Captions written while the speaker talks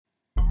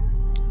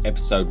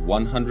episode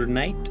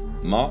 108,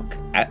 Mark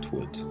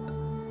Atwood.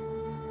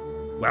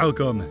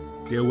 Welcome,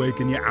 the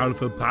Awaken Your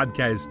Alpha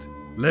podcast.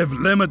 Live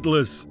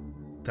limitless,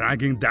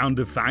 tracking down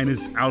the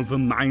finest alpha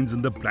minds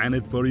on the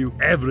planet for you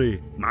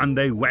every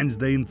Monday,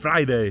 Wednesday, and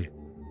Friday.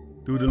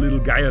 Do the little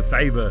guy a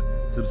favor,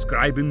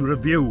 subscribe and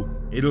review.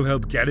 It'll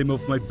help get him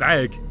off my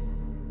back.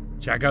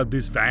 Check out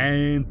this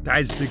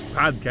fantastic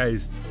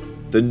podcast.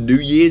 The New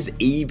Year's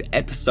Eve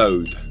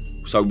episode.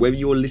 So whether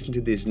you're listening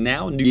to this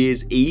now, New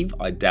Year's Eve,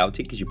 I doubt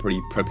it because you're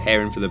probably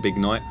preparing for the big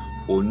night,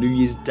 or New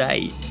Year's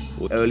Day,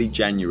 or early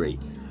January.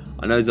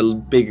 I know there's a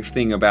big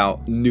thing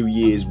about New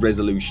Year's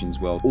resolutions.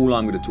 Well, all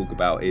I'm going to talk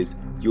about is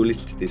you're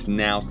listening to this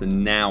now, so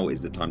now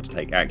is the time to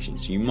take action.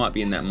 So you might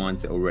be in that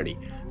mindset already.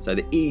 So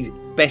the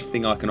best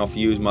thing I can offer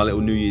you is my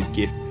little New Year's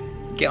gift.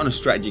 Get on a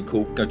strategy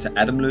call, go to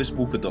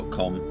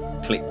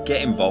adamlewiswalker.com, click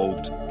get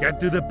involved. Get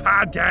to the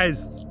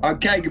podcast.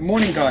 Okay, good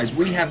morning guys.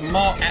 We have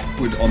Mark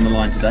Atwood on the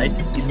line today.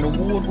 He's an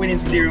award-winning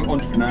serial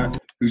entrepreneur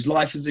whose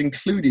life has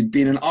included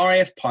being an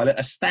RAF pilot,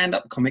 a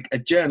stand-up comic, a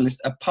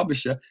journalist, a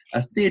publisher,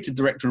 a theatre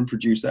director and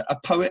producer, a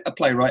poet, a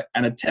playwright,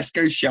 and a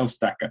Tesco shelf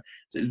stacker.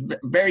 So it's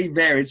very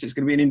varied, so it's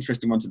going to be an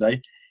interesting one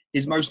today.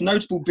 His most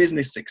notable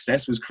business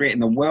success was creating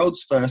the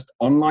world's first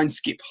online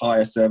skip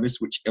hire service,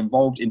 which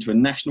evolved into a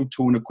national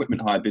tool and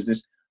equipment hire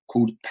business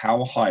called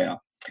Power Hire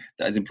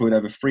that has employed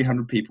over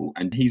 300 people,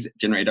 and he's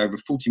generated over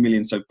 40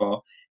 million so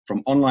far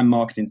from online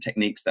marketing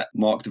techniques that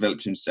Mark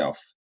developed himself.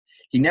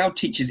 He now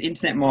teaches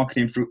internet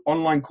marketing through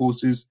online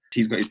courses.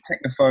 He's got his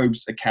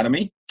Technophobes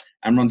Academy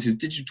and runs his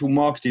digital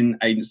marketing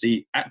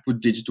agency,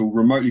 Atwood Digital,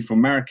 remotely from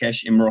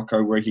Marrakesh in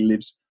Morocco, where he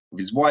lives with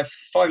his wife,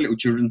 5 little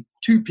children,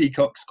 2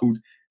 peacocks called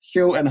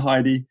Phil and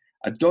Heidi,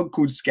 a dog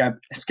called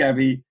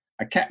Scabby,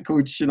 a cat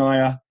called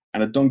Shania,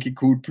 and a donkey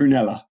called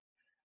Prunella.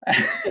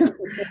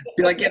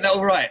 Did I get that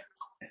all right?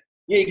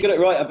 Yeah, you got it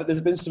right. But there's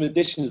been some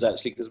additions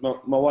actually, because my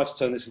wife's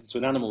turned this into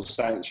an animal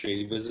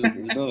sanctuary. There's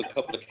another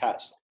couple of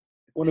cats,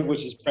 one of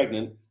which is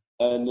pregnant,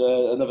 and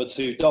another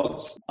 2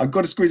 dogs. I've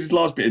got to squeeze this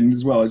last bit in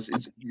as well.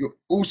 You're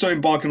also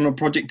embarking on a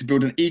project to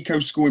build an eco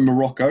school in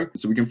Morocco,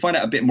 so we can find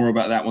out a bit more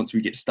about that once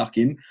we get stuck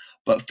in.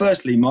 But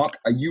firstly, Mark,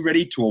 are you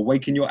ready to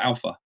awaken your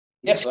alpha?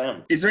 Yes, I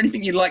am. Is there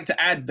anything you'd like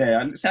to add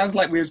there? It sounds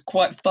like we was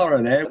quite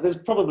thorough there. There's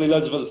probably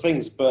loads of other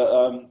things,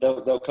 but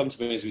they'll come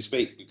to me as we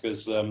speak,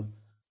 because I'm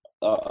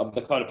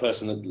the kind of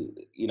person that,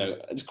 you know,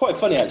 it's quite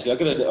funny actually. I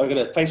got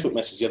a Facebook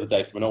message the other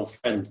day from an old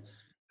friend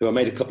who I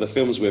made a couple of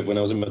films with when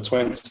I was in my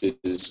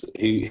 20s.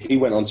 He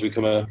went on to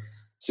become a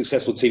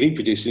successful TV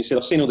producer. He said,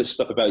 "I've seen all this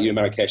stuff about you in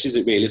Marrakesh. Is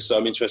it real? If so,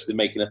 I'm interested in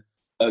making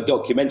a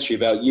documentary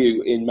about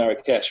you in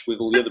Marrakesh with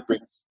all the other Brits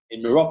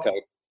in Morocco."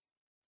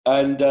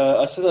 And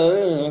I said,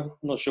 "I'm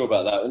not sure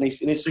about that." And he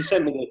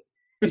sent me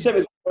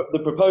the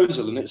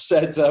proposal, and it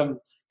said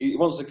he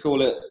wants to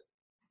call it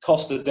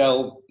Costa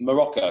del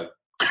Morocco.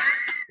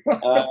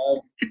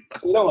 So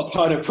you know what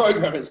kind of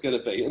program it's going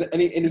to be.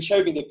 And he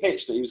showed me the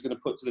pitch that he was going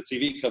to put to the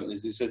TV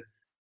companies. He said,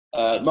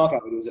 Mark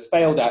Atwood was a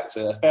failed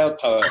actor, a failed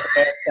poet, a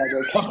failed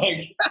stand-up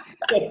comic,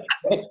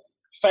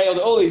 failed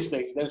all these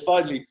things, and then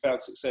finally found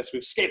success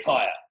with Skip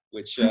Hire,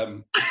 which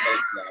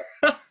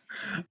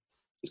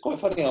it's quite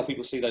funny how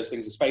people see those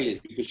things as failures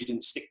because you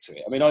didn't stick to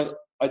it. I mean,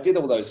 I did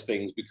all those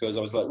things because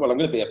I was like, well, I'm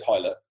going to be a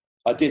pilot.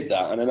 I did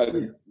that, and then I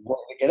wanted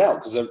to get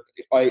out because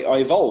I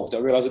evolved. I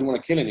realised I didn't want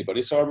to kill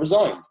anybody, so I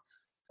resigned.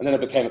 And then I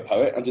became a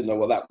poet. I didn't know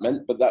what that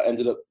meant, but that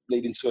ended up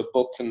leading to a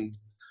book and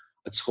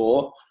a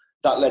tour.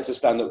 That led to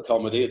stand-up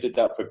comedy. I did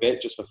that for a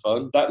bit, just for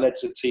fun. That led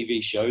to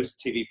TV shows,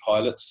 TV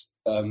pilots.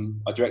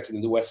 I directed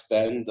in the West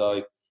End.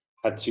 I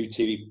had 2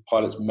 TV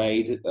pilots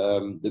made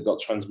that got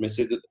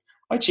transmitted.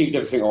 I achieved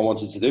everything I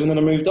wanted to do, and then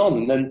I moved on.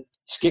 And then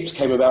Skips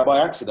came about by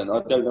accident.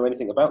 I don't know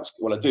anything about Skips.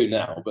 Well, I do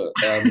now, but...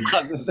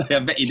 I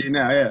bet you do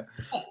now, yeah.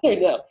 I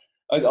do now.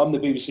 I'm the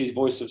BBC's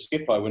voice of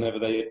Skip Hire whenever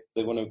they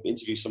want to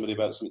interview somebody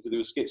about something to do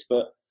with Skips.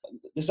 But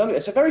it's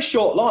a very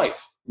short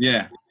life.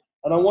 Yeah.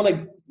 And I want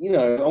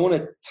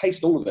to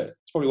taste all of it.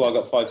 It's probably why I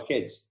got 5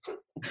 kids.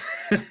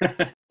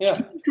 Yeah.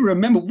 Do you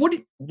remember, what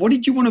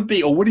did you want to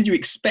be, or what did you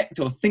expect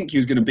or think you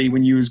was going to be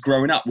when you was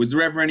growing up? Was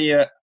there ever any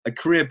a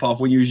career path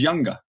when you was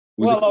younger?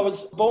 I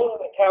was born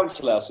in a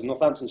council house in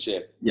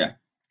Northamptonshire. Yeah.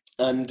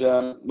 And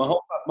my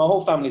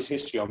whole family's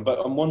history but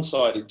on one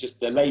side,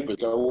 their labourers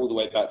go all the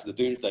way back to the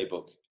Doomsday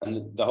Book,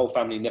 and the whole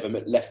family never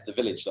left the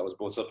village that I was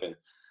brought up in.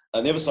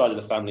 And the other side of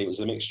the family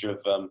was a mixture of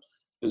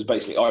it was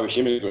basically Irish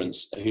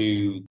immigrants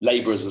who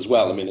labourers as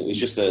well. I mean, it was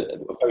just a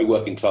very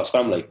working class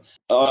family.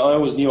 I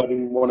always knew I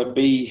didn't want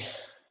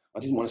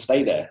to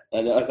stay there.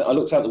 And I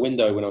looked out the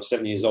window when I was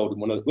 7 years old,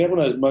 and we had one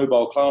of those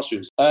mobile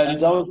classrooms.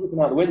 And I was looking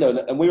out the window,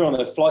 and we were on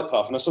a flight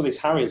path, and I saw these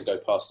Harriers go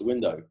past the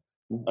window.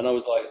 And I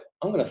was like,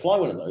 I'm going to fly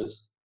one of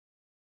those.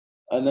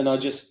 And then I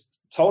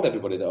just told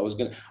everybody that I was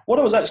going to. What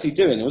I was actually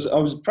doing I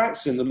was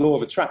practicing the law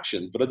of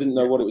attraction, but I didn't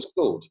know what it was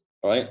called,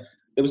 right?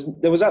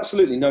 There was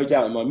absolutely no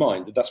doubt in my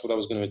mind that that's what I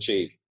was going to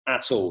achieve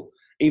at all,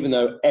 even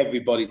though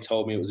everybody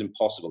told me it was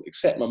impossible,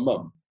 except my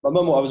mum. I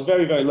was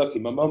very, very lucky.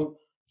 My mum,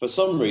 for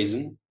some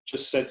reason,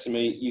 just said to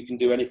me, you can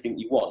do anything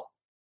you want.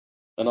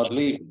 And I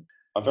believed him.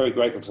 I'm very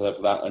grateful to her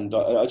for that. And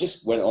I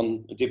just went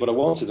on and did what I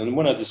wanted. And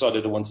when I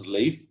decided I wanted to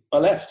leave, I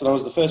left. And I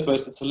was the first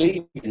person to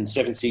leave in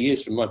 70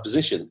 years from my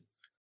position.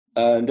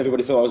 And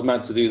everybody thought I was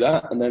mad to do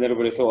that. And then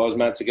everybody thought I was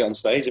mad to get on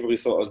stage. Everybody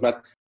thought I was mad.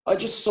 I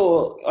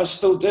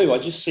still do. I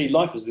just see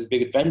life as this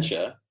big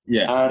adventure.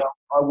 Yeah. And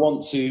I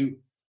want to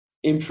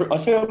improve. I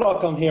feel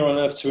like I'm here on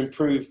earth to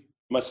improve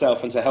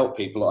myself and to help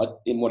people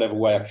in whatever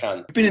way I can.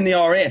 You've been in the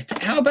RAF.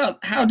 How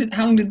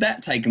long did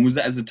that take? And was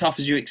that as tough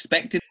as you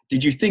expected?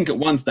 Did you think at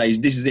one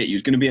stage, this is it, you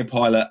was going to be a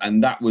pilot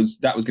and that was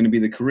going to be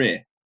the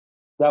career?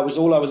 That was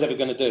all I was ever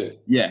going to do.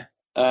 Yeah.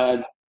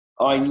 And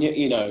I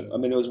knew, there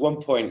was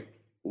one point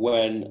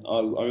when I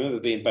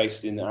remember being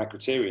based in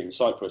Akrotiri in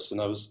Cyprus,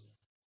 and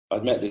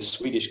I'd met this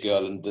Swedish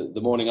girl, and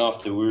the morning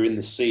after we were in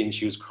the sea and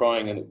she was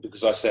crying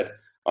because I said,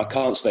 I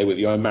can't stay with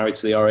you, I'm married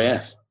to the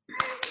RAF.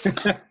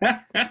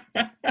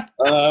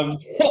 I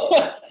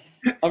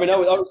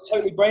was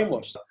totally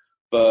brainwashed,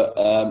 but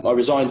I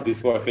resigned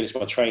before I finished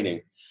my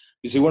training.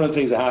 You see, one of the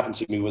things that happened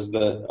to me was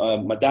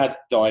that my dad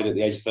died at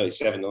the age of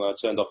 37, and I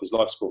turned off his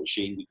life support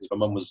machine because my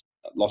mum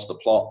lost the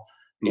plot.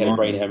 He had a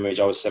brain hemorrhage.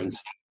 I was 17.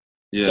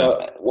 Yeah.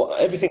 So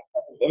everything,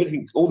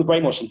 all the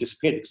brainwashing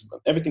disappeared because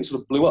everything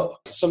sort of blew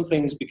up. Some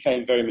things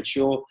became very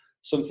mature.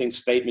 Some things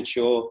stayed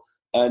mature,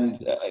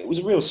 and it was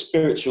a real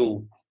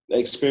spiritual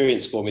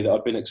experience for me that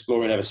I've been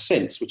exploring ever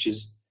since. Which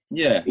is,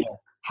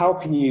 how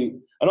can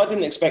you? And I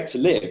didn't expect to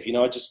live.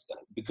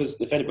 Because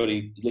if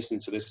anybody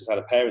listening to this has had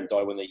a parent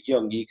die when they're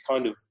young, you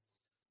kind of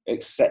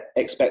expect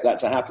that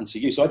to happen to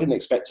you. So I didn't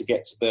expect to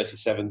get to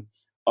 37.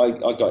 I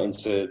got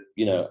into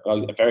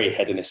a very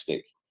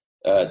hedonistic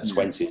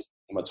 20s,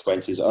 in my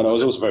 20s, and I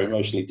was also very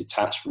emotionally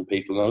detached from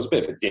people, and I was a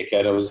bit of a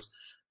dickhead. I was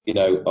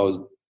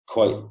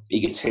quite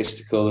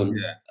egotistical, and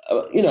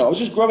I was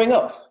just growing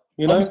up.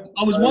 I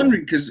was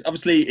wondering, because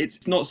obviously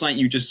it's not something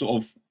you just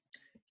sort of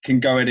can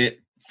go at it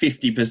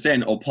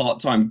 50% or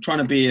part-time. Trying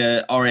to be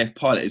a RAF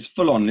pilot is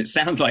full on. It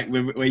sounds like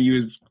where you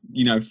was,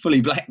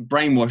 fully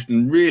brainwashed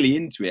and really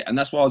into it. And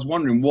that's why I was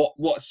wondering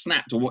what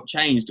snapped or what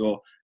changed,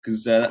 or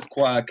because that's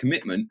quite a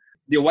commitment.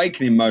 The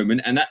awakening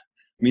moment, and that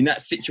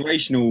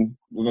situational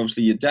with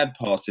obviously your dad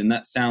passing,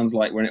 that sounds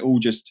like when it all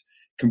just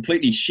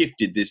completely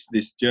shifted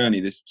this journey,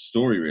 this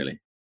story, really.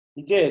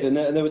 He did, and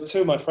there were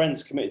two of my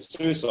friends committed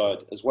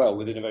suicide as well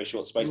within a very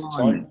short space of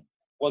time.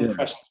 One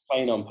crashed his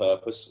plane on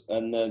purpose,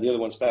 and the other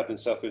one stabbed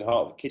himself through the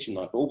heart with a kitchen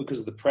knife, all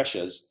because of the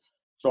pressures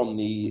from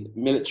the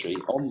military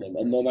on them.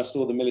 And then I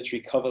saw the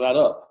military cover that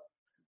up.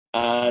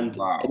 And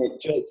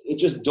it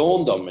just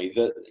dawned on me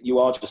that you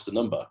are just a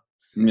number.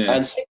 Yeah.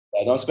 And since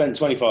then, I've spent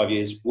 25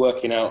 years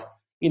working out,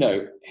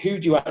 who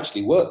do you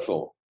actually work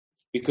for?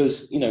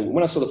 Because,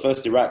 when I saw the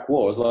first Iraq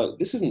war, I was like,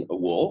 this isn't a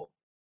war.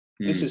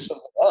 This is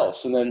something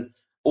else. And then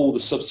all the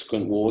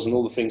subsequent wars and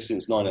all the things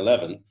since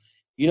 9/11,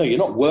 you're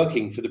not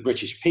working for the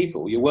British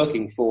people. You're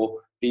working for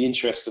the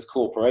interests of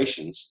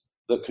corporations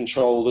that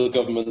control the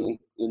government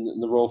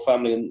and the royal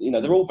family.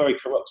 And, they're all very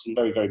corrupt and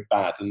very, very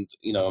bad. And,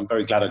 I'm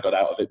very glad I got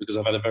out of it because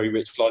I've had a very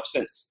rich life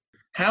since.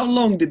 How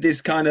long did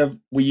this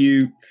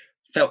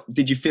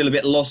did you feel a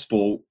bit lost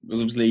for?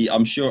 Because obviously,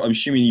 I'm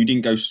assuming you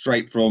didn't go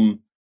straight from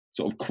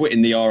sort of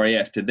quitting the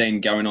RAF to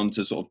then going on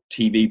to sort of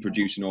TV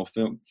producing or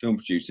film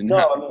producing.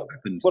 No,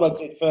 what I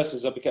did first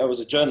is I was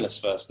a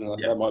journalist first, and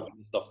that might be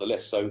off the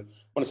list. So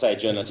when I say a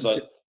journalist, I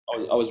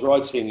was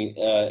writing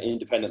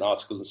independent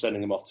articles and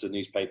sending them off to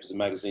newspapers and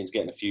magazines,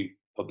 getting a few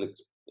public.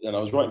 And I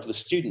was writing for the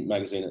student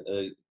magazine at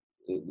the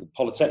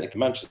Polytechnic in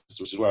Manchester,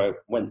 which is where I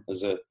went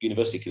as a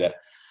university cadet.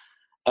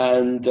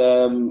 And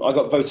I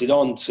got voted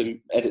on to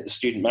edit the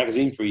student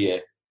magazine for a year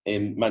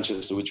in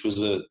Manchester, which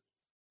was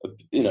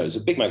it's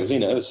a big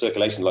magazine. It had a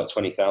circulation of like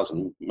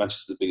 20,000.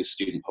 Manchester's the biggest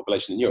student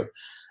population in Europe.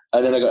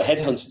 And then I got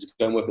headhunted to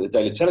go and work at the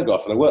Daily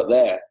Telegraph, and I worked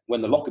there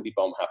when the Lockerbie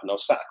bomb happened. I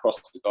was sat across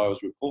the guy I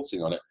was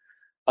reporting on it,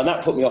 and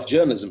that put me off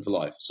journalism for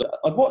life. So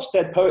I'd watched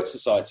Dead Poets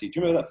Society. Do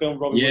you remember that film,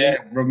 Robin Williams?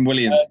 Yeah, Robin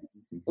Williams.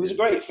 It was a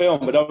great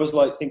film, but I was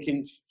like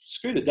thinking,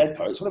 screw the Dead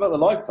Poets. What about the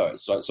Live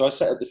Poets? So I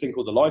set up this thing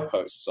called the Live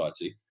Poets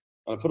Society,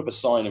 and I put up a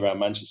sign around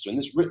Manchester, and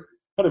this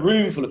had a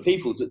room full of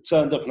people that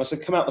turned up, and I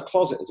said, come out the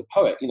closet as a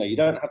poet. You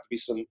don't have to be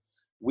some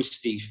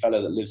wisty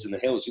fellow that lives in the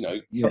hills,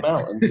 come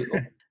out.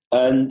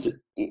 And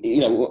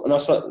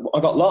I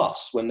got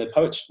laughs when I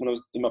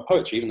was in my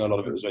poetry, even though a lot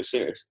of it was very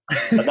serious.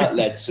 And that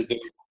led to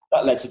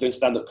doing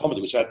stand-up comedy,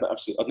 which I'd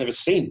never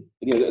seen.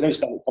 The only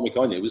stand-up comic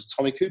I knew was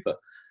Tommy Cooper.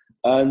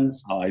 And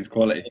his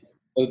quality.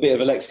 A bit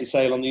of Alexei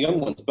Sale on the young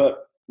ones,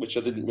 which I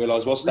didn't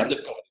realise was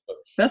stand-up comedy.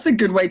 That's a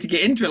good way to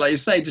get into it, like you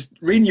say, just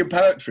reading your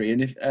poetry,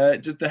 and if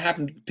just to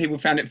happen, people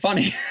found it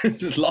funny,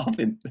 just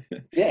laughing.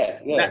 Yeah.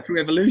 Natural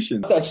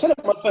evolution. I set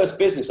up my first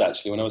business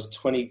actually when I was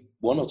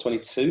 21 or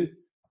 22,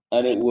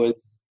 and it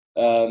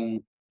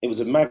was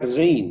a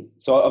magazine.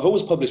 So I've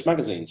always published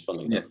magazines,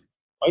 funnily enough.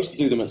 I used to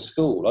do them at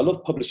school. I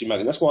love publishing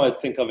magazines. That's why I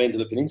think I've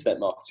ended up in internet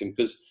marketing,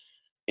 because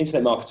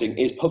internet marketing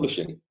is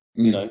publishing.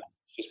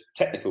 It's just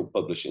technical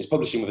publishing. It's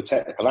publishing with a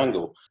technical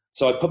angle.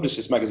 So I published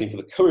this magazine for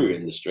the courier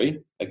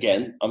industry.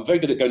 Again, I'm very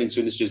good at going into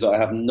industries that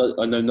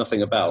I know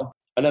nothing about.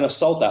 And then I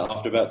sold that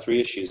after about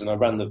 3 issues, and I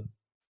ran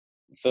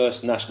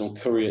first National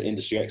Courier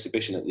Industry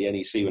Exhibition at the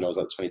NEC when I was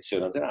like 22.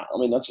 And I did that. I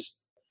mean, I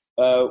just,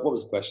 what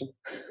was the question?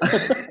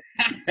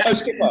 Oh,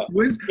 Skip Hire.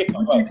 Would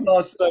you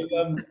class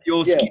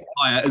your Skip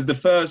Hire as the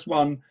first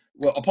one?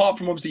 Well, apart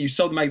from obviously you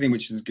sold the magazine,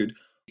 which is good.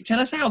 Tell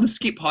us how the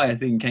Skip Hire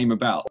thing came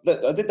about.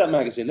 I did that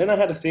magazine. Then I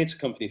had a theatre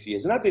company for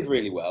years, and that did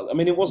really well. I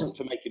mean, it wasn't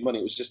for making money.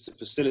 It was just to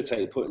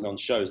facilitate putting on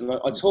shows. And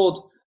I toured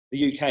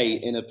the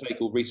UK in a play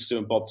called Rita Sue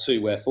and Bob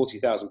 2, where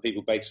 40,000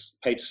 people paid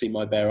to see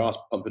my bare ass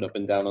pumping up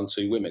and down on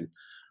two women,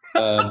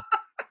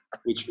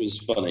 which was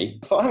funny.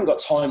 I thought, I haven't got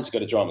time to go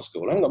to drama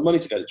school. I haven't got money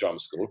to go to drama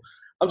school.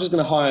 I'm just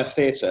going to hire a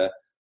theatre,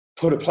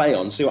 put a play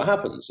on, see what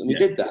happens. And we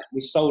did that.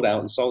 We sold out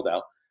and sold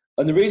out.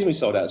 And the reason we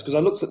sold out is because I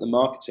looked at the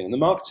marketing, and the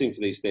marketing for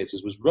these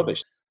theatres was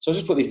rubbish. So I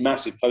just put these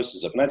massive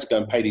posters up, and I had to go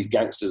and pay these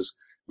gangsters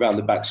around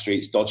the back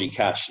streets dodgy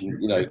cash, and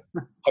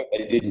hope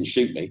they didn't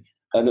shoot me.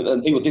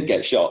 And people did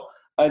get shot.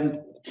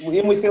 And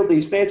we filled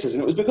these theatres,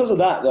 and it was because of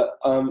that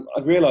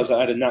I realised I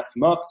had a knack for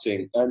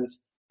marketing. And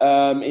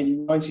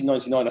in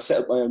 1999, I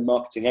set up my own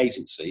marketing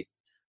agency.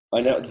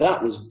 And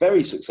that was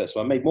very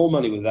successful. I made more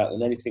money with that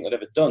than anything I'd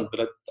ever done,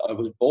 but I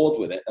was bored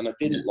with it, and I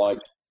didn't like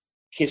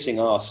kissing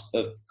ass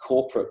of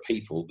corporate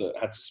people that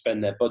had to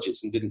spend their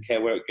budgets and didn't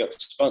care where it got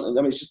spent. I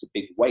mean, it's just a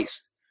big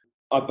waste.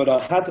 But I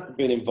had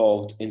been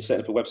involved in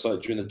setting up a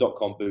website during the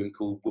dot-com boom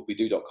called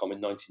whatwedo.com in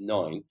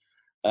 99.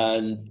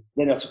 And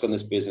then I took on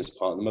this business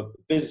partner. My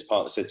business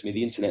partner said to me,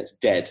 the internet's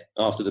dead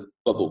after the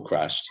bubble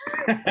crashed.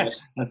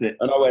 That's it.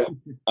 And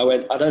I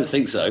went, I don't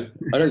think so.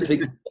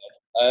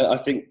 I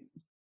think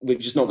we've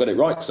just not got it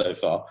right so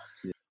far.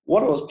 Yeah.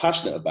 What I was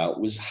passionate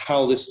about was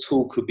how this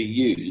tool could be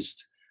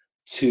used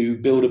to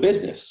build a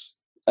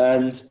business.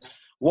 And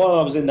while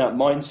I was in that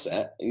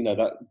mindset,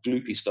 that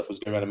gloopy stuff was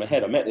going around in my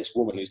head, I met this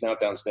woman who's now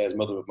downstairs,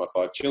 mother of my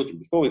 5 children.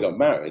 Before we got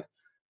married,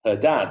 her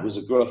dad was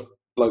a gruff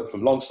bloke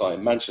from Longsight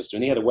in Manchester,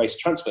 and he had a waste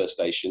transfer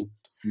station,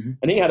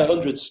 and he had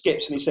 100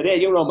 skips, and he said, "Hey,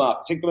 you're on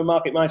marketing, come and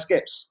market my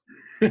skips."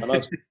 And I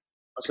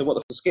said, "What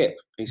the f*** skip?" And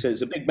he said,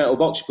 "It's a big metal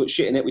box, you put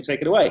shit in it, we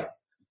take it away."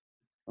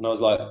 And I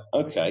was like,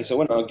 okay. So I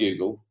went on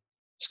Google,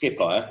 Skip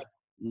Hire,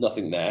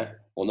 nothing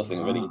there, or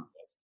nothing really.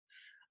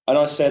 And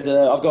I said,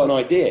 I've got an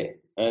idea.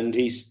 And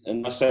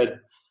I said,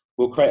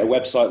 we'll create a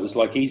website that's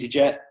like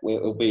EasyJet, where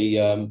it'll be,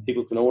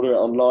 people can order it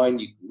online.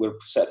 We'll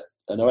set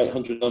an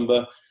 0800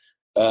 number.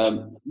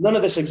 None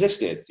of this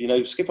existed.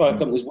 Skip Hire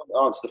companies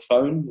wouldn't answer the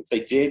phone. If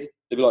they did,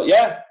 they'd be like,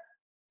 yeah.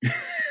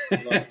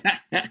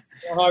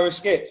 Hire a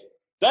skip.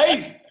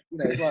 Dave!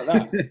 It's like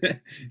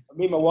that.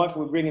 Me and my wife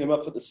were ringing them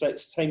up at the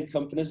same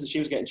companies, and she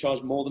was getting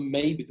charged more than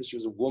me because she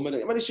was a woman. I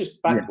mean, it's just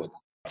backwards.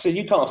 I said,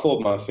 you can't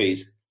afford my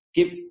fees.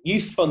 You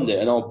fund it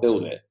and I'll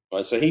build it.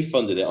 Right? So he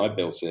funded it, I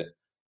built it.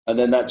 And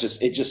then it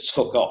just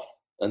took off.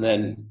 And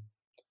then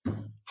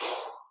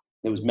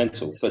it was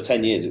mental. For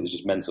 10 years, it was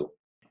just mental.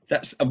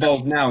 That's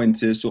evolved now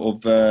into sort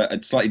of a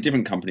slightly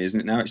different company, isn't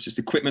it now? It's just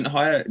equipment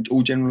hire,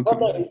 all general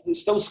equipment? No,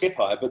 it's still Skip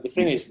Hire, but the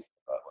thing is,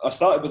 I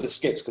started with the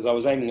skips because I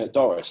was aiming at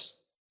Doris.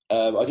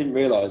 I didn't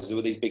realise there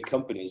were these big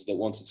companies that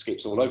wanted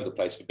skips all over the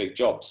place for big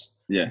jobs.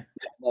 Yeah.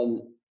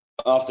 And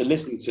after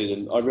listening to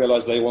them, I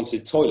realised they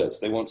wanted toilets,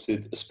 they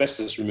wanted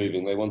asbestos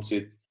removing, they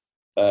wanted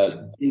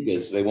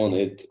diggers, they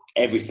wanted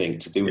everything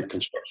to do with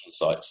construction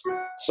sites.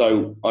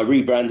 So I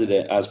rebranded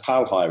it as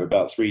Pal Hire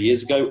about 3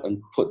 years ago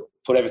and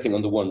put everything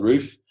under one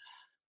roof.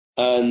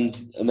 And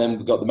then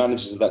we got the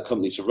managers of that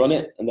company to run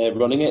it, and they're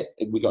running it.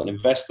 We got an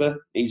investor;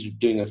 he's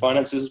doing the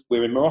finances.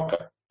 We're in Morocco.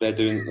 They're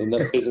doing, and the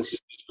business is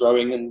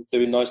growing and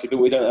doing nicely, but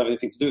we don't have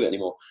anything to do with it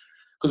anymore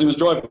because it was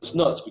driving us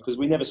nuts. Because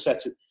we never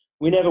set it.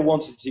 We never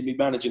wanted to be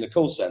managing a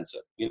call center.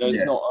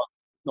 It's not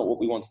what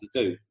we wanted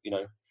to do.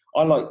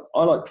 I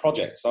like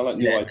projects. I like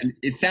new ideas.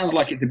 It sounds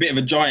like it's a bit of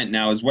a giant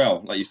now as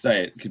well. Like you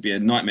say, it could be a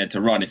nightmare to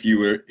run if you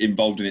were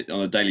involved in it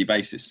on a daily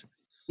basis.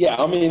 Yeah,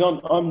 I mean,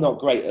 I'm not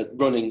great at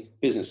running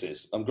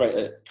businesses. I'm great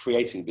at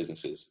creating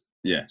businesses.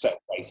 Yeah, so I'm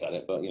great at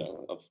it, but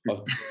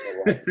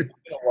I've been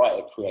all right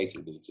at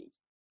creating businesses.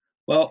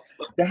 Well,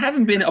 there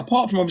haven't been,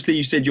 apart from obviously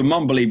you said your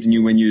mum believed in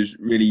you when you was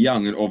really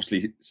young, and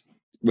obviously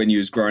when you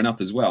was growing up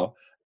as well.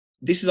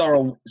 This is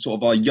our sort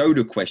of our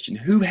Yoda question.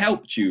 Who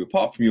helped you,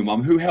 apart from your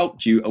mum, who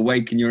helped you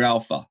awaken your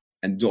alpha?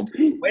 And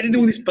where did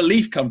all this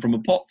belief come from,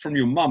 apart from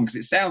your mum? Because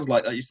it sounds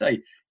like you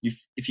say,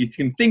 if you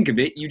can think of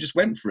it, you just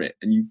went for it,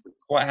 and you're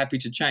quite happy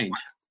to change.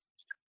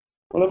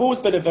 Well, I've always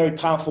been a very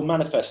powerful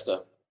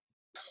manifester.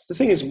 The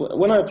thing is,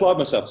 when I apply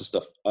myself to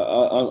stuff,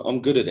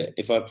 I'm good at it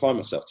if I apply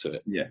myself to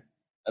it. Yeah.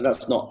 And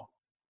that's not,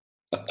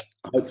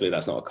 hopefully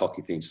that's not a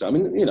cocky thing to say. I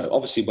mean,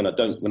 obviously when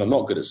I'm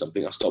not good at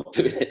something, I stop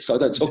doing it. So I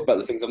don't talk about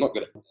the things I'm not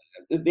good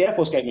at. The Air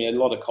Force gave me a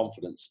lot of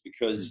confidence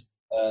because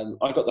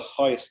I got the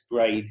highest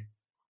grade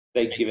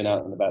they'd given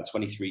out in about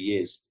 23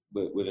 years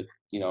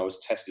I was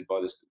tested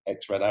by this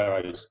ex-Red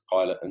Arrows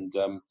pilot, and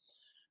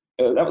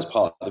that was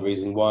part of the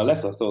reason why I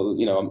left. I thought,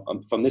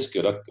 I'm from this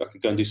good, I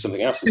could go and do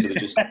something else instead of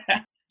just...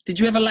 Did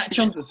you ever latch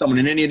on to someone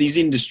in any of these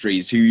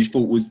industries who you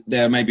thought was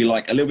there maybe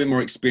like a little bit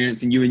more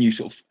experienced than you, and you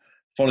sort of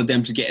followed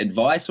them to get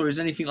advice, or has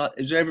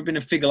there ever been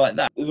a figure like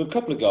that? There were a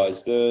couple of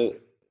guys. The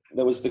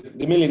there was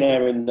the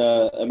millionaire in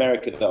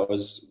America that I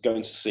was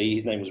going to see.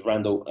 His name was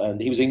Randall, and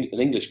he was an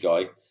English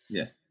guy.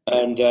 Yeah.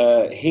 And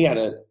he had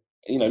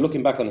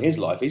looking back on his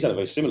life, he's had a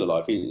very similar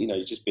life.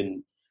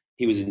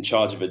 He was in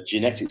charge of a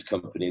genetics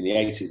company in the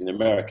 80s in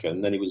America,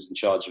 and then he was in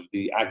charge of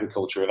the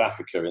agriculture of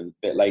Africa a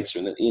bit later.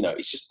 And,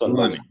 he's just done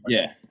loads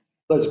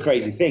of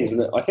crazy things.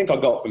 And I think I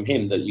got from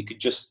him that you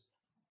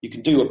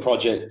can do a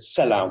project,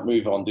 sell out,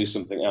 move on, do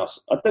something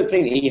else. I don't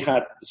think he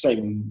had the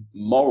same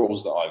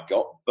morals that I've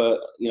got, but,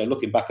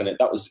 looking back on it,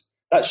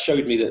 that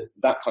showed me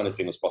that kind of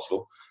thing was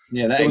possible.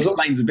 Yeah, that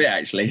explains a bit,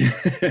 actually.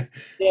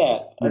 Yeah,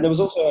 and there was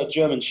also a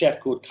German chef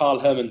called Karl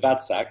Hermann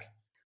Wadzag,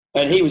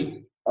 and he was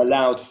a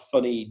loud,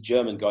 funny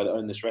German guy that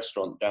owned this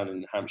restaurant down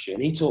in Hampshire,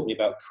 and he taught me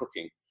about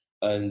cooking,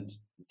 and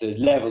the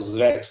levels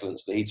of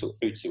excellence that he took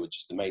food to were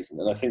just amazing.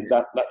 And I think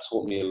that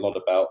taught me a lot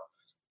about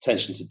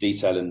attention to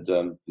detail, and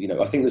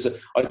I think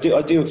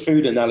I do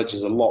food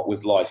analogies a lot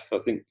with life. I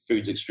think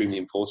food's extremely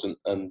important,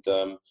 and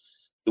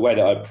the way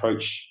that I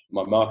approach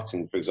my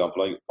marketing, for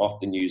example, I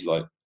often use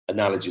like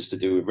analogies to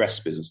do with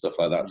recipes and stuff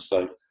like that.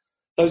 So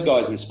those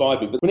guys inspired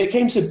me. But when it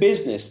came to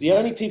business, the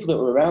only people that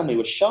were around me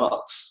were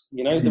sharks.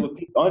 There were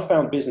people, I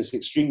found business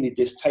extremely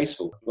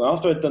distasteful.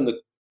 After I'd done the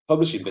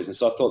publishing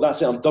business, I thought,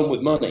 that's it, I'm done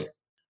with money.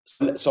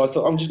 So I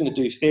thought, I'm just going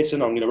to do theatre,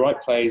 and I'm going to write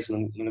plays, and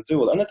I'm going to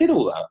do all that. And I did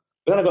all that.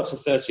 But then I got to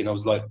 30 and I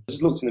was like, I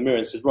just looked in the mirror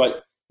and said, right,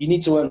 you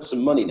need to earn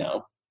some money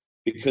now,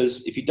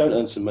 because if you don't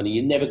earn some money,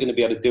 you're never going to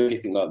be able to do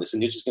anything like this,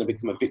 and you're just going to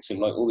become a victim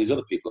like all these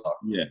other people are.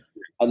 Yeah.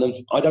 And then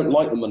I don't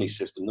like the money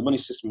system. The money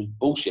system is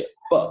bullshit,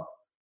 but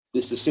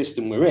this is the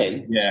system we're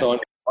in. Yeah. So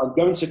I'm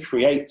going to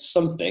create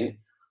something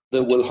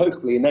that will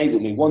hopefully enable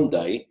me one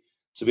day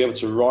to be able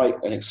to write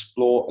and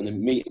explore and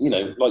then meet,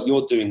 like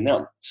you're doing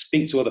now,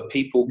 speak to other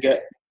people,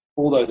 get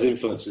all those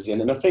influences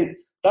in. And I think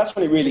that's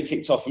when it really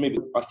kicked off for me.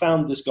 I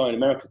found this guy in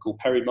America called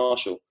Perry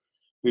Marshall,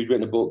 who'd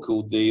written a book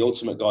called The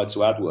Ultimate Guide to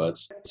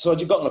AdWords. So I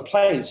just got on a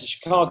plane to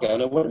Chicago,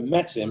 and I went and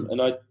met him,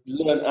 and I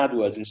learned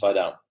AdWords inside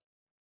out.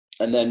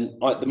 And then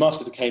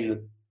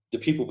the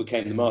pupil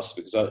became the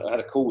master, because I had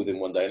a call with him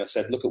one day, and I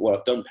said, look at what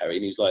I've done, Perry.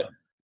 And he was like,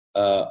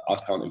 I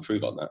can't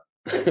improve on that.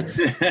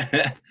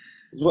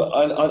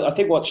 I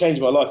think what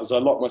changed my life is I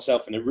locked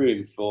myself in a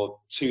room for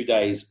 2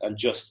 days and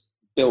just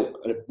built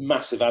a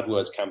massive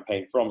AdWords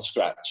campaign from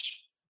scratch.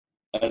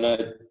 And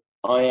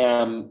I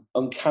am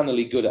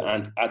uncannily good at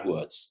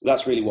AdWords.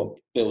 That's really what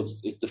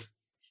is the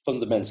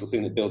fundamental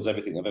thing that builds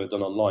everything I've ever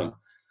done online.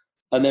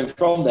 And then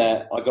from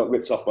there, I got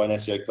ripped off by an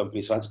SEO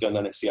company, so I had to go and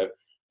learn SEO.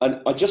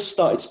 And I just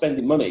started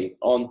spending money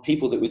on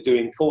people that were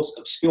doing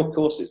obscure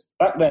courses.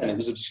 Back then, it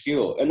was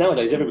obscure. And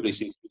nowadays, everybody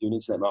seems to be doing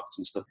internet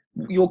marketing stuff.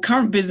 Your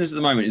current business at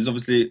the moment is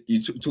obviously,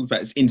 you talked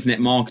about, it's internet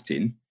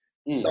marketing.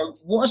 So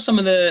what are some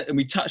of and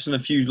we touched on a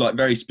few like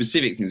very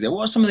specific things there,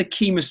 what are some of the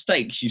key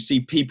mistakes you see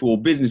people or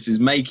businesses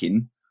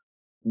making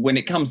when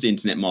it comes to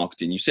internet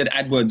marketing? You said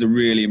AdWords are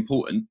really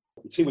important.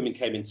 2 women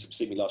came in to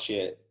see me last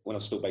year when I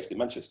was still based in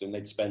Manchester, and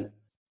they'd spent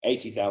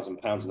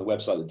 £80,000 on a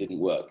website that didn't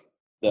work,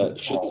 that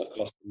shouldn't have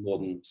cost them more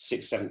than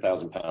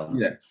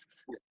 £6,000-7,000. Yeah.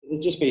 They're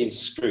just being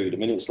screwed. I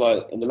mean, it's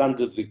like in the land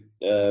of the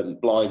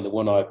blind, the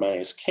one-eyed man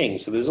is king.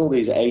 So there's all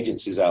these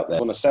agencies out there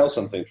who want to sell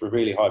something for a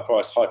really high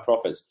price, high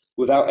profits,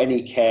 without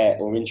any care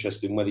or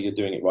interest in whether you're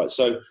doing it right.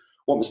 So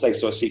what mistakes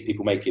do I see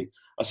people making?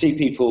 I say to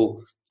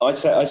people,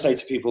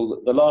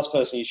 the last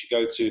person you should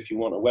go to if you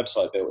want a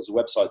website built is a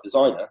website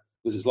designer,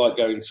 because it's like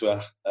going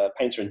to a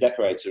painter and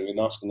decorator and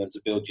asking them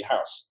to build your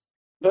house.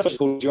 First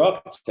of all, your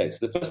architects.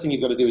 The first thing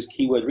you've got to do is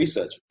keyword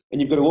research, and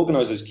you've got to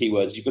organize those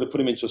keywords. You've got to put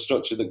them into a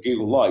structure that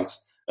Google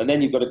likes, and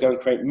then you've got to go and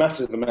create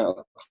massive amount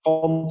of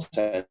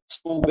content.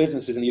 Small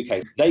businesses in the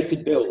UK, they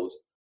could build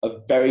a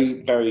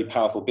very, very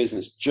powerful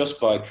business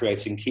just by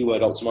creating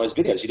keyword optimized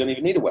videos. You don't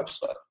even need a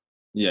website.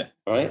 Yeah.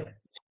 Right.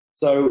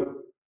 So,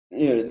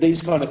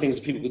 these kind of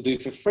things people can do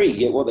for free.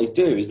 Yet what they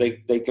do is they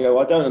go,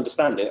 I don't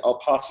understand it, I'll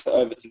pass it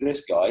over to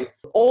this guy.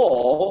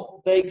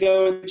 Or they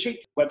go and cheap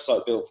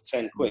website built for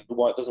 10 quid,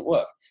 why it doesn't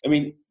work. I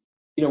mean,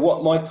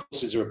 what my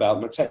courses are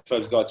about, my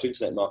Tech-First Guide to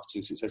Internet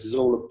Marketing Success, is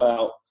all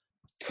about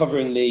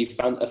covering a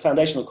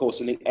foundational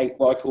course in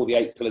what I call the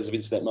 8 pillars of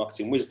internet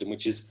marketing wisdom,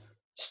 which is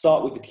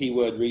start with the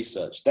keyword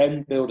research,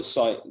 then build a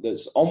site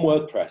that's on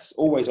WordPress,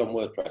 always on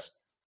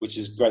WordPress, which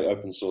is great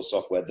open source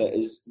software that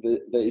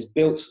is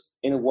built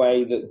in a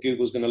way that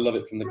Google's going to love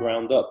it from the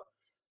ground up.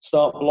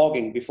 Start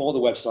blogging before the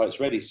website's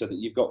ready so that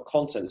you've got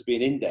content that's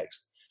being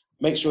indexed.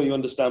 Make sure you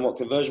understand what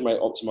conversion rate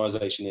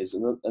optimization is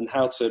and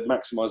how to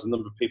maximize the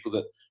number of people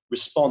that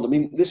respond. I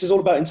mean, this is all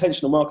about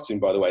intentional marketing,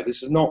 by the way.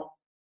 This is not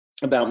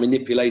about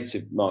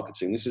manipulative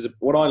marketing. This is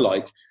what I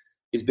like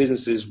is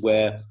businesses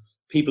where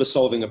people are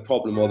solving a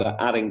problem, or they're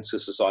adding to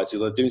society, or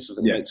they're doing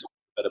something that makes it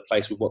a better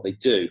place with what they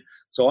do.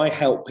 So I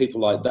help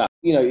people like that.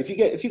 If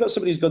you've got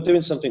somebody who's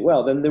doing something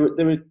well, then there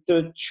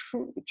are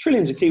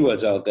trillions of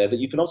keywords out there that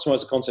you can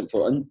optimize the content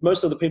for, and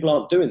most other people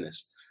aren't doing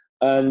this.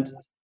 And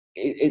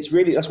it's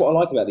really, that's what I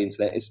like about the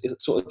internet. It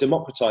sort of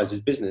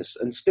democratizes business,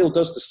 and still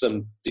does to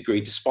some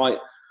degree, despite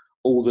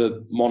all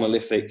the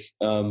monolithic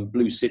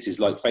blue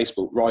cities like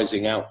Facebook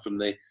rising out from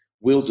the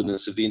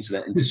wilderness of the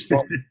internet and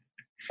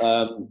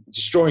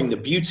destroying the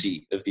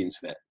beauty of the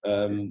internet.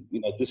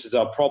 This is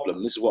our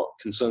problem. This is what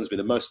concerns me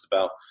the most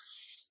about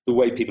the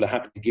way people are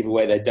happy to give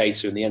away their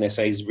data, and the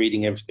NSA is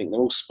reading everything. They're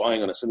all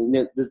spying on us.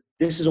 And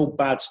this is all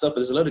bad stuff, but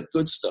there's a load of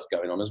good stuff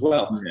going on as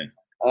well.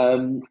 Yeah.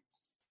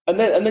 And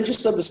then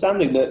just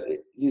understanding that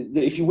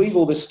if you weave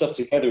all this stuff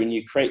together and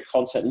you create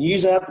content and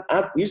using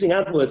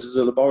AdWords as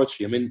a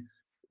laboratory, I mean,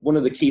 one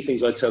of the key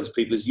things I tell to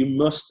people is you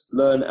must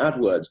learn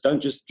AdWords.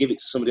 Don't just give it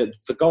to somebody.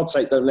 For God's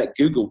sake, don't let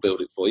Google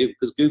build it for you,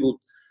 because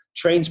Google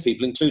trains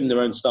people, including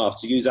their own staff,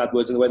 to use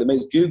AdWords in a way that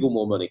makes Google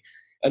more money.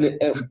 And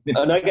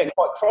I get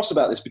quite cross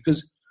about this,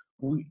 because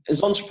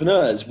as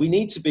entrepreneurs, we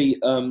need to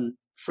be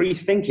free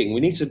thinking.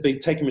 We need to be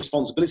taking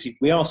responsibility.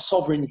 We are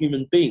sovereign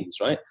human beings,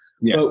 right?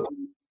 Yeah. But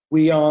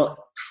we are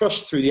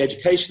crushed through the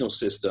educational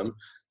system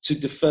to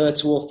defer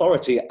to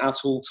authority at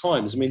all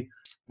times. I mean,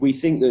 we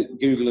think that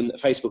Google and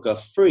Facebook are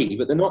free,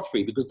 but they're not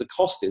free, because the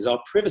cost is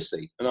our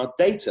privacy and our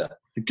data.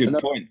 That's a good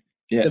point.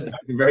 Yeah,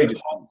 that's a very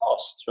good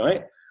cost,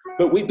 right?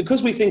 But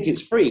because we think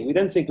it's free, we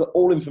don't think that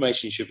all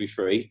information should be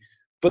free.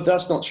 But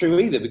that's not true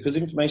either, because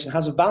information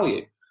has a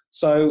value.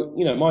 So,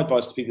 my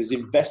advice to people is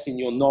invest in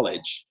your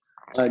knowledge,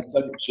 and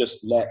don't just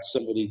let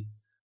somebody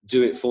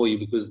do it for you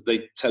because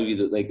they tell you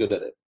that they're good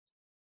at it.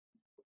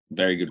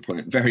 Very good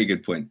point. Very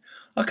good point.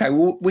 Okay,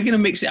 well, we're going to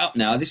mix it up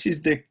now. This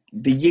is the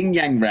yin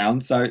yang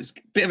round, so it's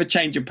a bit of a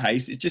change of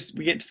pace. It's just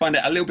we get to find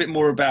out a little bit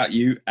more about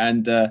you,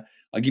 and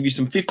I'll give you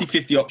some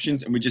 50-50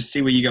 options, and we'll just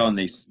see where you go on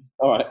these.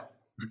 All right.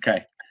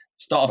 Okay.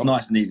 Start off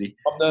nice and easy.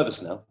 I'm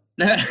nervous now.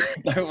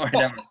 Don't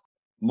worry.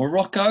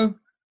 Morocco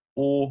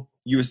or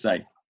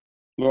USA?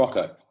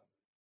 Morocco.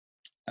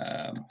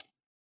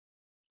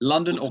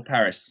 London or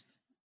Paris?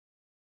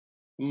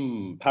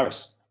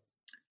 Paris.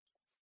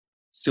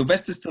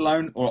 Sylvester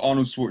Stallone or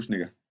Arnold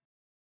Schwarzenegger?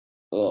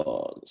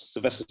 Oh,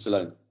 Sylvester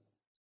Stallone.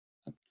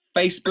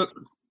 Facebook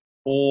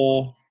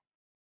or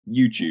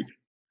YouTube?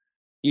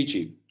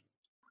 YouTube.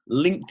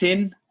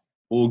 LinkedIn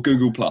or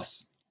Google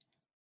Plus?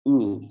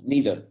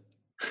 Neither.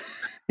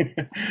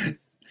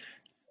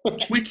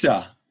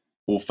 Twitter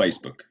or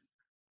Facebook?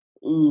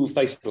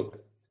 Facebook.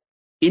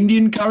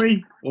 Indian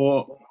curry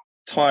or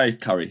Thai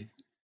curry?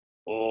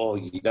 Oh,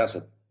 that's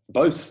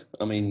both.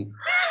 I mean,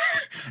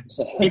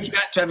 if you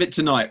had to have it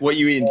tonight, what are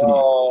you eating tonight?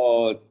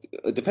 Oh,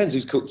 it depends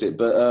who's cooked it,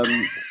 but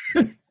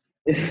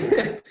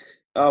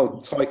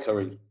Thai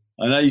curry.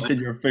 I know you said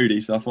you're a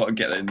foodie, so I thought I'd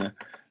get that in there.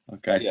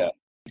 Okay. Yeah.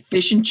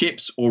 Fish and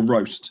chips or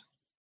roast?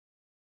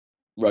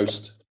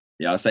 Roast.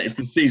 Yeah, I say it's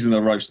the season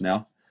of the roast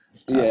now.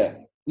 Yeah.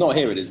 Not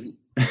here, it isn't.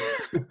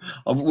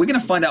 We're going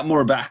to find out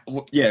more about.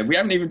 Yeah, we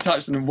haven't even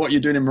touched on what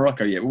you're doing in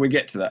Morocco yet. But we'll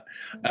get to that.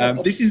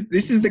 This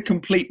is the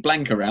complete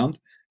blank round.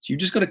 So you've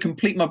just got to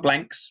complete my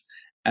blanks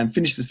and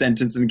finish the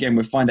sentence. And again,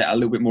 we'll find out a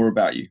little bit more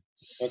about you.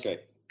 Okay.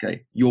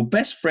 Okay. Your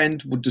best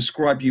friend would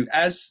describe you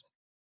as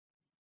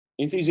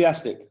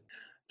enthusiastic.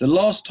 The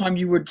last time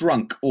you were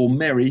drunk or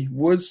merry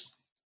was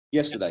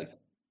yesterday.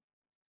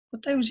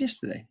 What day was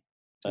yesterday?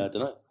 I don't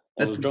know.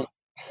 I was drunk.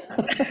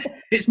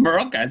 It's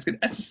Morocco. It's good.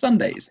 That's a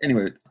Sunday.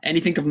 Anyway,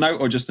 anything of note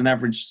or just an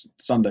average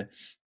Sunday?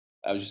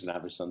 That was just an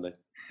average Sunday.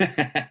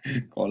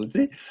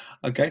 Quality.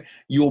 Okay.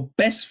 Your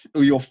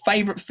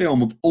favourite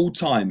film of all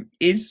time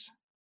is?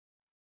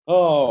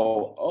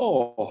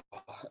 Oh,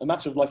 A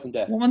Matter of Life and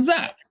Death. What one's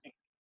that?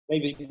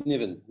 David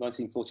Niven,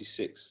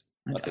 1946.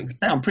 I think.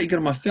 I'm pretty good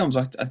at my films.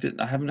 I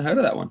haven't heard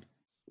of that one.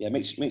 Yeah, it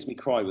makes me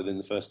cry within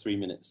the first 3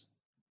 minutes.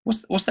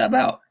 What's that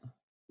about?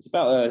 It's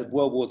about a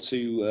World War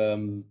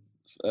II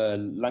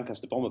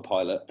Lancaster bomber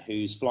pilot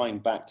who's flying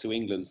back to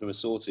England from a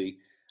sortie,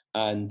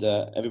 and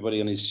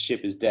everybody on his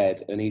ship is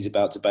dead, and he's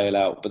about to bail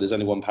out, but there's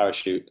only one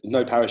parachute. There's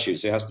no parachute,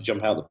 so he has to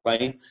jump out of the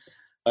plane.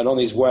 And on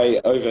his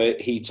way over,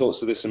 he talks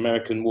to this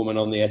American woman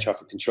on the air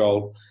traffic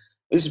control.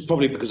 This is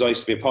probably because I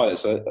used to be a pilot.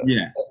 So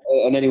yeah.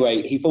 And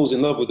anyway, he falls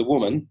in love with the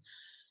woman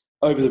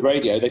over the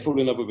radio. They fall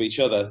in love with each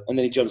other, and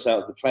then he jumps out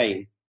of the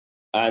plane,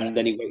 and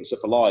then he wakes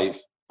up alive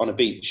on a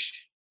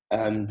beach,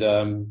 and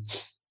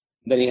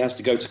then he has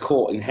to go to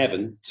court in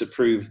heaven to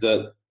prove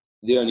that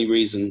the only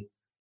reason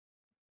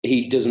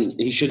he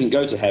shouldn't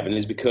go to heaven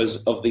is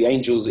because of the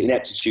angels'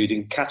 ineptitude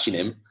in catching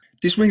him.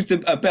 This rings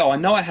a bell. I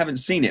know I haven't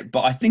seen it,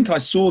 but I think I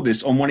saw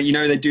this on one of,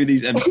 they do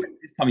these, this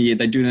time of year,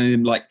 they do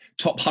them like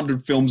top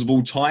 100 films of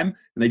all time,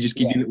 and they just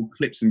give you little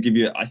clips and give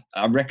you,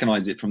 I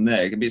recognize it from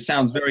there. It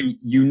sounds very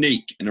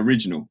unique and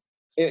original.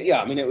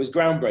 Yeah, I mean, it was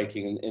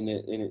groundbreaking in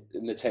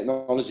the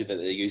technology that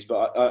they use,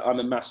 but I'm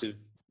a massive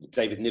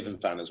David Niven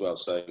fan as well.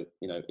 So,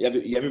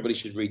 everybody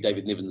should read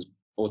David Niven's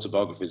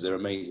autobiographies. They're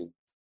amazing.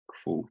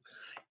 Cool.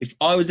 If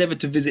I was ever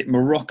to visit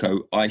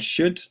Morocco, I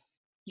should?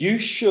 You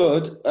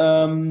should.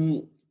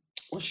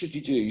 What should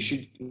you do? You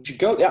should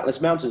go up the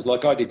Atlas Mountains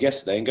like I did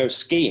yesterday and go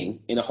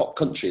skiing in a hot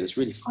country. That's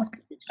really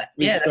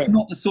that's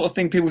not the sort of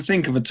thing people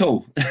think of at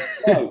all.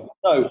 No.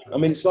 I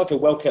mean, it's like a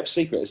well-kept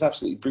secret. It's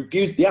absolutely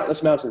beautiful. The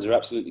Atlas Mountains are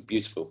absolutely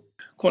beautiful.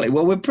 Quality.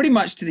 Well, we're pretty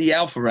much to the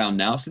alpha round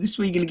now. So this is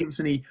where you're going to give us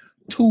any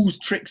tools,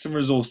 tricks and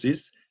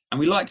resources. And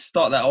we like to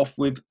start that off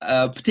with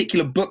a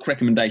particular book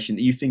recommendation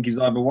that you think is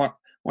either one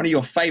one of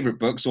your favourite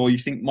books, or you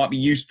think might be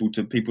useful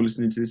to people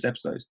listening to this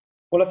episode?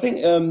 Well, I think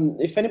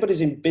if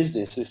anybody's in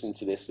business listening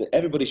to this,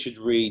 everybody should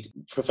read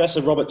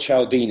Professor Robert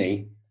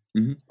Cialdini,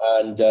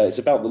 and it's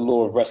about the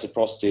law of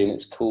reciprocity, and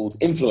it's called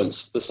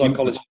Influence: The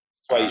Psychology of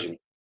Persuasion.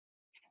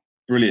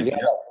 Brilliant. Have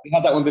you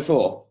had that one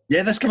before?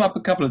 Yeah, that's come up a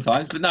couple of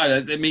times, but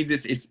no, that means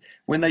it's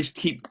when they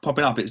keep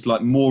popping up, it's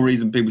like more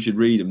reason people should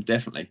read them.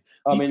 Definitely.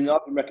 I mean,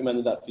 I've been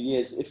recommending that for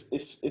years.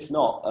 If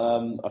not,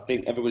 I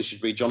think everybody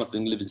should read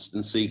Jonathan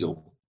Livingston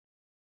Seagull.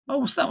 Oh,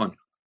 what's that one?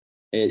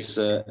 It's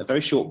a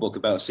very short book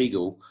about a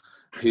seagull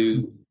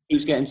who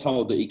keeps getting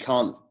told that he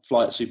can't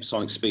fly at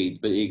supersonic speed,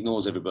 but he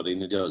ignores everybody,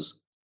 and he does.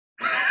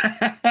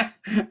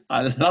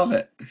 I love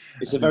it.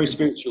 It's a very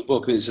spiritual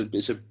book.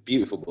 It's a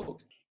beautiful book.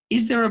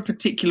 Is there a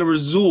particular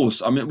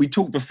resource? I mean, we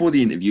talked before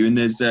the interview, and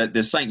there's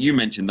something you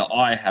mentioned that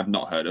I have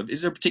not heard of.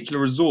 Is there a particular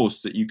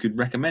resource that you could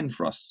recommend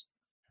for us?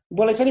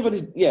 Well, if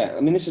anybody's,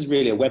 I mean, this is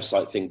really a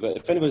website thing, but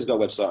if anybody's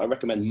got a website, I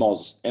recommend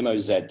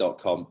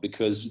moz.com,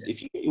 because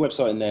if you get your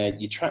website in there,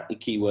 you track the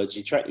keywords,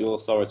 you track your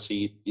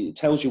authority, it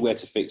tells you where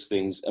to fix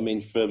things. I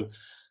mean, from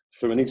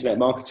an internet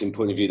marketing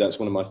point of view, that's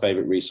one of my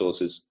favorite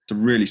resources. It's a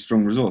really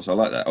strong resource. I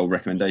like that old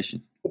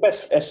recommendation. The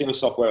best SEO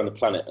software on the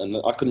planet,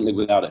 and I couldn't live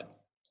without it.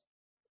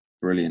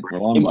 Brilliant.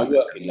 Well, in my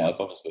working life,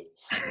 obviously.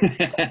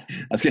 I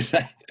was going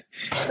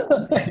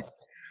to say.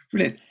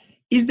 Brilliant.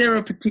 Is there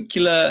a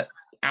particular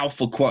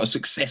alpha quote, a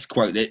success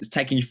quote that's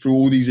taken you through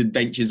all these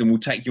adventures and will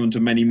take you on to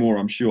many more,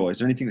 I'm sure? Is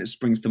there anything that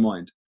springs to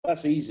mind?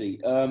 That's easy.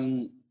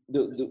 The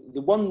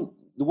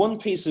one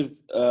piece of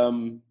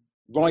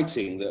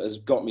writing that has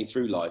got me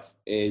through life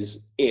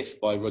is If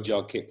by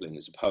Rudyard Kipling.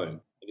 It's a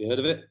poem. Have you heard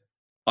of it?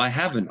 I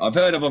haven't. I've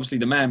heard of obviously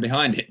the man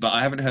behind it, but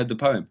I haven't heard the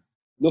poem.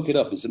 Look it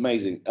up. It's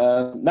amazing.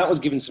 That was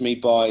given to me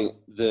by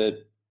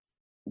the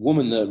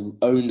woman that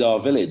owned our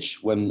village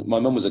when my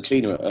mum was a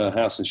cleaner at her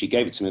house, and she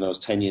gave it to me when I was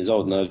 10 years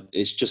old. And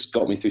it's just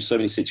got me through so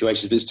many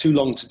situations, but it's too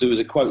long to do as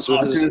a quote. So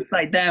I was going to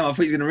say, damn, I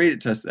thought you were going to read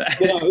it to us there.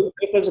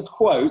 If there's a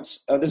quote,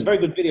 there's a very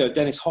good video of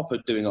Dennis Hopper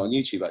doing it on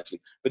YouTube,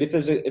 actually. But if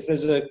there's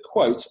a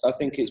quote, I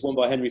think it's one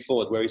by Henry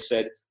Ford, where he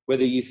said,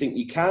 whether you think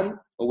you can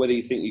or whether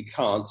you think you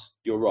can't,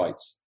 you're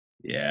right.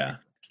 Yeah,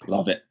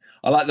 love it.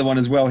 I like the one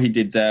as well he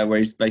did where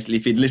he's basically,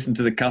 if he'd listened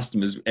to the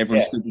customers,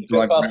 everyone stood to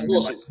drive around like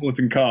horse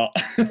and cart.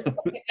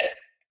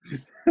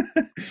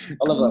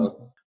 I love that one.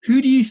 Who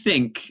do you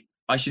think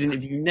I should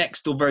interview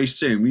next or very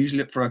soon? We usually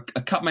look for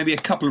maybe a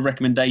couple of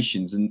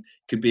recommendations, and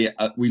could be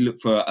we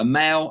look for a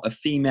male, a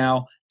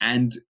female,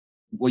 and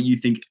what you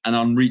think an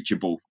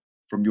unreachable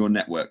from your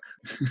network.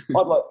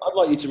 I'd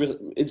like you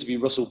to interview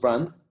Russell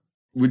Brand.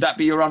 Would that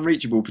be your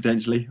unreachable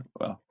potentially?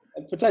 Well,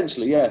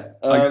 potentially, yeah.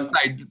 Like I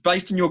say,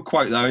 based on your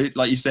quote though,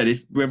 like you said,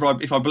 if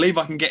I believe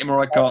I can get him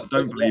or I can't,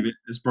 don't believe it.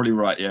 That's probably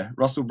right. Yeah,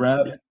 Russell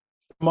Brand. Yeah.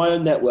 My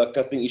own network,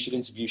 I think you should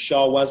interview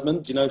Shah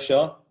Wasman. Do you know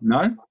Shah?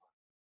 No.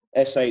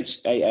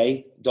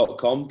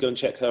 SHAA.com. Go and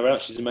check her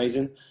out. She's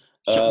amazing.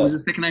 Was the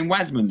second name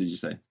Wasmund, did you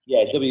say?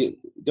 Yeah,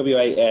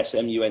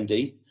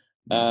 WASMUND.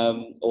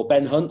 Or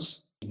Ben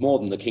Hunt's, more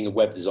than the king of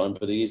web design,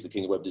 but he is the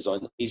king of web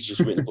design. He's just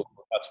written a book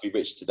How to Be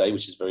Rich Today,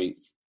 which is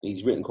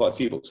he's written quite a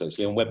few books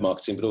actually on web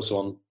marketing, but also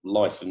on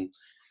life. And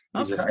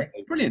okay,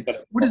 brilliant.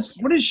 What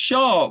does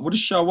Shah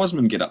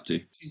Wasman get up to?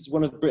 She's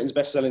one of Britain's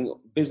best-selling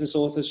business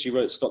authors. She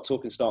wrote Stop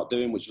Talking, Start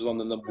Doing, which was on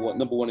the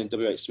number one in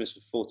WH Smith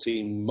for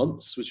 14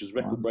 months, which was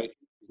record-breaking.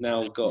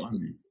 Now got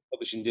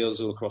publishing deals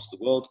all across the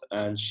world,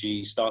 and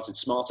she started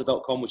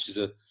Smarter.com, which is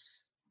a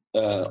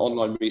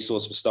online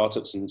resource for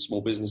startups and small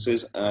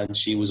businesses. And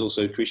she was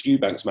also Chris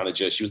Eubank's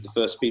manager. She was the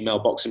first female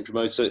boxing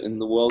promoter in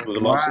the world with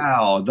a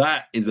Wow,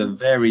 that is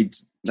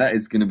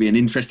going to be an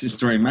interesting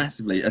story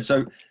massively.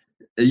 So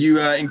are you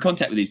in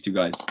contact with these two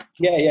guys?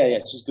 Yeah.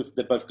 She's good.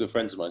 They're both good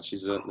friends of mine.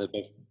 They're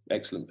both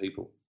excellent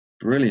people.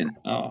 Brilliant.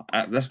 Oh,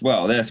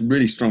 there's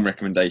really strong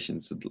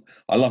recommendations.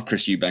 I love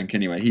Chris Eubank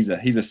anyway. He's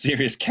a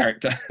serious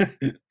character.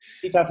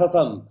 Keep that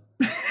fun.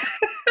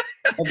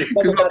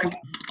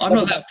 I'm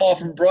not that far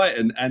from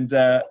Brighton, and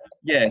so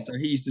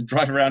he used to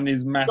drive around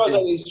his massive. He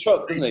drives his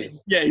truck, doesn't he?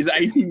 Yeah, he's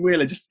an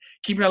 18-wheeler, just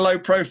keeping a low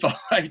profile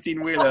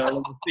 18-wheeler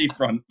along the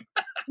seafront.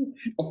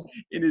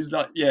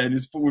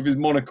 With his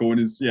monocle and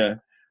his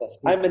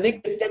I'm an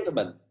English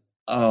gentleman.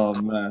 Oh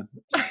man,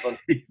 I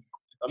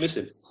miss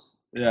him.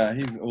 Yeah,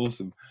 he's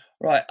awesome.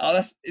 Right,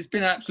 it's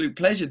been an absolute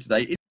pleasure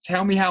today.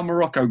 Tell me how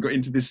Morocco got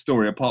into this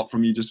story, apart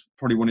from you just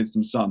probably wanted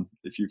some sun.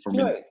 Do you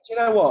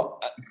know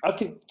what? I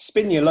could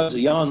spin you loads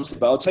of yarns,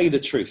 but I'll tell you the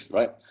truth,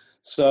 right?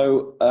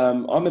 So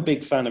I'm a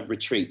big fan of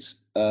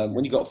retreats.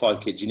 When you've got 5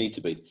 kids, you need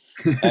to be.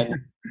 And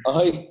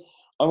I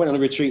went on a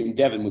retreat in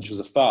Devon, which was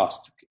a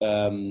fast,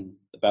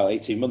 about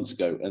 18 months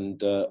ago.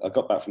 And I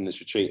got back from this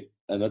retreat,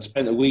 and I'd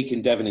spent a week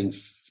in Devon in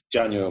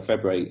January or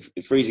February,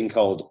 freezing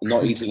cold,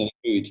 not eating any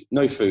food,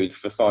 no food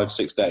for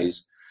 5-6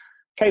 days.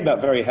 Came back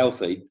very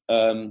healthy.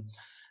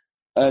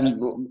 And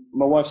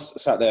my wife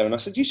sat there, and I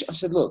said,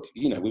 look,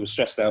 we were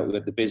stressed out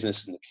with the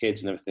business and the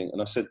kids and everything.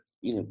 And I said,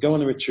 go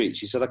on a retreat.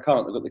 She said, I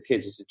can't, I've got the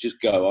kids. I said,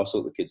 just go, I'll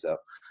sort the kids out.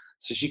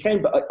 So she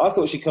came back. I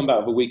thought she'd come back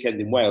with a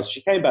weekend in Wales.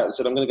 She came back and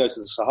said, I'm going to go to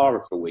the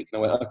Sahara for a week.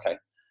 And I went, okay.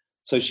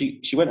 So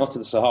she went off to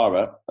the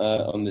Sahara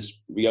on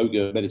this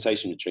yoga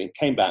meditation retreat,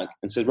 came back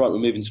and said, right, we're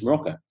moving to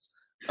Morocco.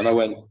 And I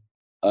went,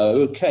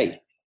 okay.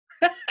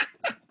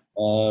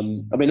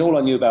 I mean, all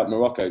I knew about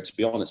Morocco, to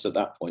be honest, at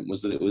that point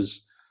was that it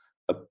was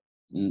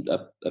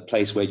a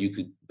place where you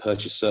could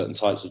purchase certain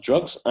types of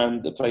drugs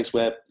and a place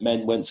where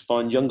men went to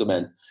find younger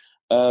men.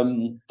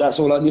 That's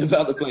all I knew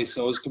about the place.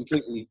 So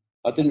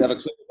I didn't have a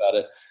clue about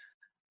it.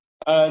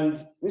 And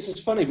this is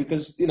funny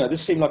because,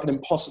 this seemed like an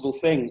impossible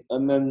thing.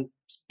 And then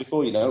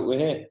before you know it, we're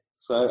here.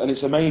 So, and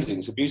it's amazing.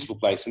 It's a beautiful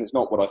place. And it's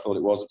not what I thought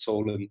it was at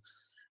all. And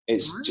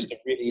it's just a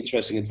really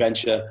interesting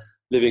adventure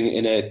living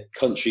in an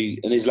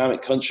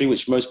Islamic country,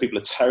 which most people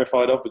are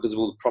terrified of because of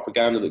all the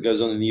propaganda that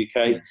goes on in the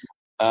UK.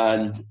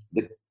 And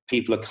the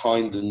people are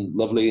kind and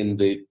lovely. And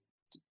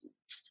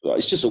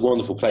it's just a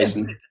wonderful place.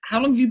 And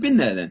how long have you been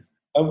there then?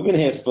 I've been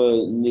here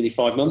for nearly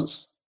 5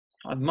 months.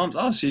 5 months?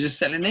 Oh, so you're just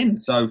settling in.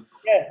 So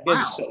yeah,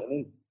 just settling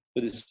in.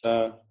 But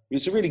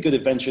it's a really good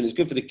adventure, and it's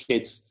good for the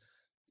kids.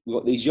 We've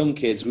got these young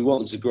kids. We want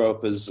them to grow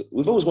up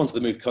we've always wanted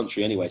to move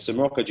country anyway. So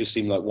Morocco just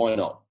seemed like, why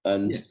not?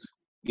 And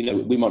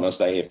we might not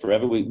stay here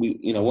forever. We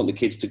want the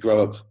kids to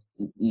grow up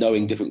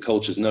knowing different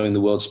cultures, knowing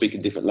the world,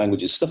 speaking different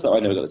languages, stuff that I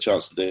never got the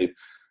chance to do.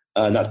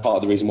 And that's part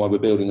of the reason why we're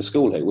building a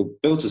school here. We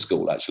built a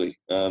school actually,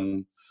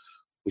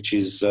 which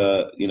is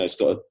it's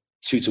got a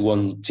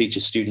 2-to-1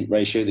 teacher-student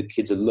ratio. The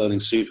kids are learning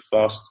super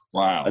fast.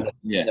 Wow. And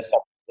they're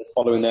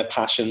following their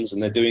passions,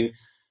 and they're doing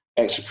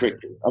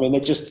extracurricular. I mean,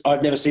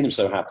 I've never seen them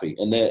so happy.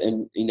 And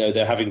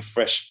they're having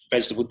fresh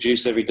vegetable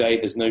juice every day.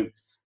 There's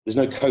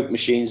no Coke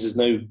machines. There's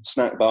no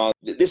snack bar.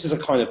 This is a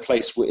kind of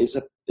place where it's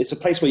a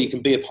place where you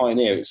can be a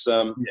pioneer. It's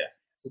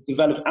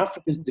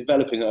Africa's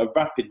developing at a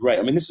rapid rate.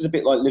 I mean, this is a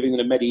bit like living in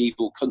a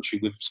medieval country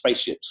with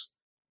spaceships.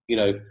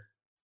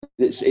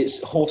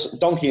 It's horse,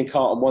 donkey and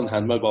cart on one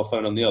hand, mobile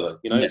phone on the other.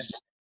 It's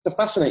a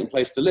fascinating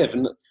place to live.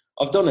 And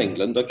I've done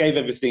England. I gave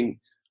everything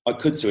I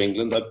could to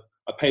England.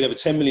 I paid over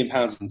 £10 million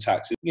in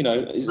taxes.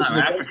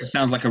 Africa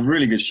sounds like a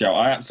really good show.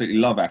 I absolutely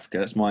love Africa.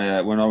 That's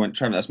my when I went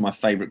traveling, that's my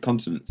favourite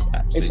continent.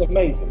 Actually. It's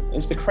amazing.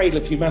 It's the cradle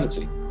of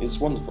humanity. It's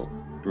wonderful.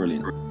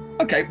 Brilliant.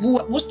 Okay,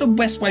 well, what's the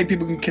best way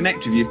people can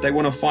connect with you if they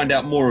want to find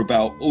out more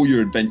about all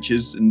your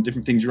adventures and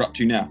different things you're up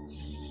to now?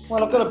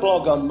 Well, I've got a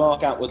blog on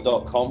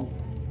markatwood.com.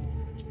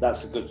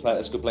 That's a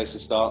good place to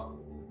start.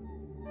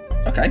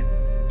 Okay,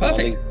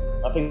 perfect.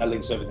 I think that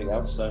links to everything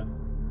else. So,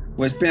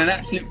 well, it's been an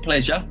absolute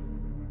pleasure.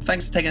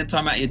 Thanks for taking the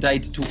time out of your day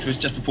to talk to us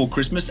just before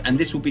Christmas, and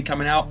this will be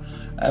coming out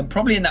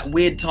probably in that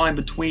weird time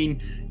between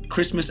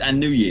Christmas and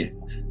New Year.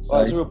 So,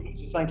 well, it's a real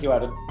pleasure. Thank you,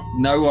 Adam.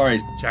 No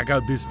worries. Check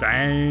out this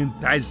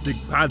fantastic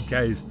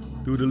podcast.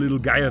 Do the little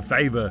guy a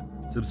favor.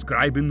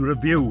 Subscribe and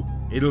review.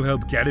 It'll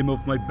help get him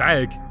off my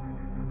back.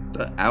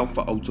 The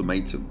Alpha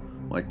Ultimatum,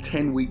 my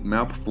 10-week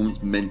malperformance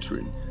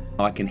mentoring.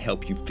 I can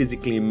help you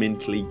physically and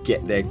mentally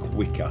get there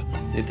quicker.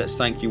 If that's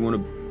something you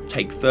want to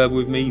take further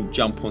with me, you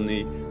jump on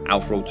the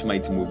Alpha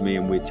Ultimatum with me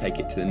and we'll take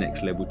it to the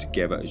next level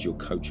together as your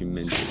coach and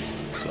mentor.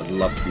 So I'd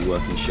love to be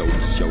working shoulder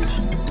to shoulder.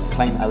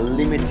 Claim a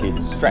limited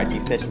strategy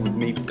session with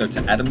me. Go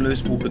to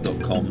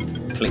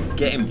adamlewiswalker.com, click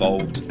get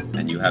involved,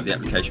 and you have the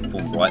application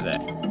form right there.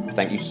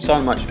 Thank you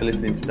so much for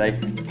listening today.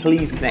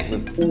 Please connect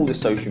with all the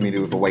social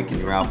media with Awaken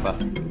Your Alpha.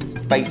 It's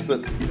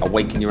Facebook,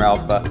 Awaken Your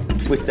Alpha,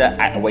 Twitter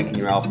at Awaken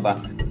Your Alpha,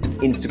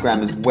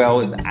 Instagram as well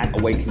is at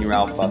Awaken Your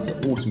Alpha. So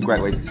all some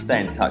great ways to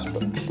stay in touch,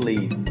 but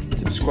please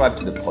subscribe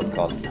to the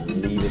podcast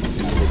and leave us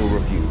a little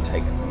review. It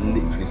takes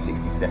literally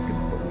 60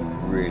 seconds, but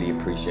we really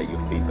appreciate your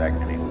feedback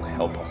and it will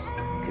help us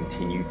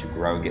continue to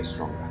grow and get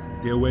stronger.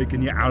 The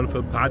Awaken Your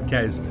Alpha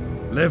podcast.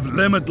 Live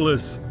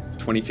limitless.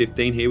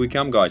 2015, here we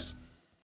come, guys.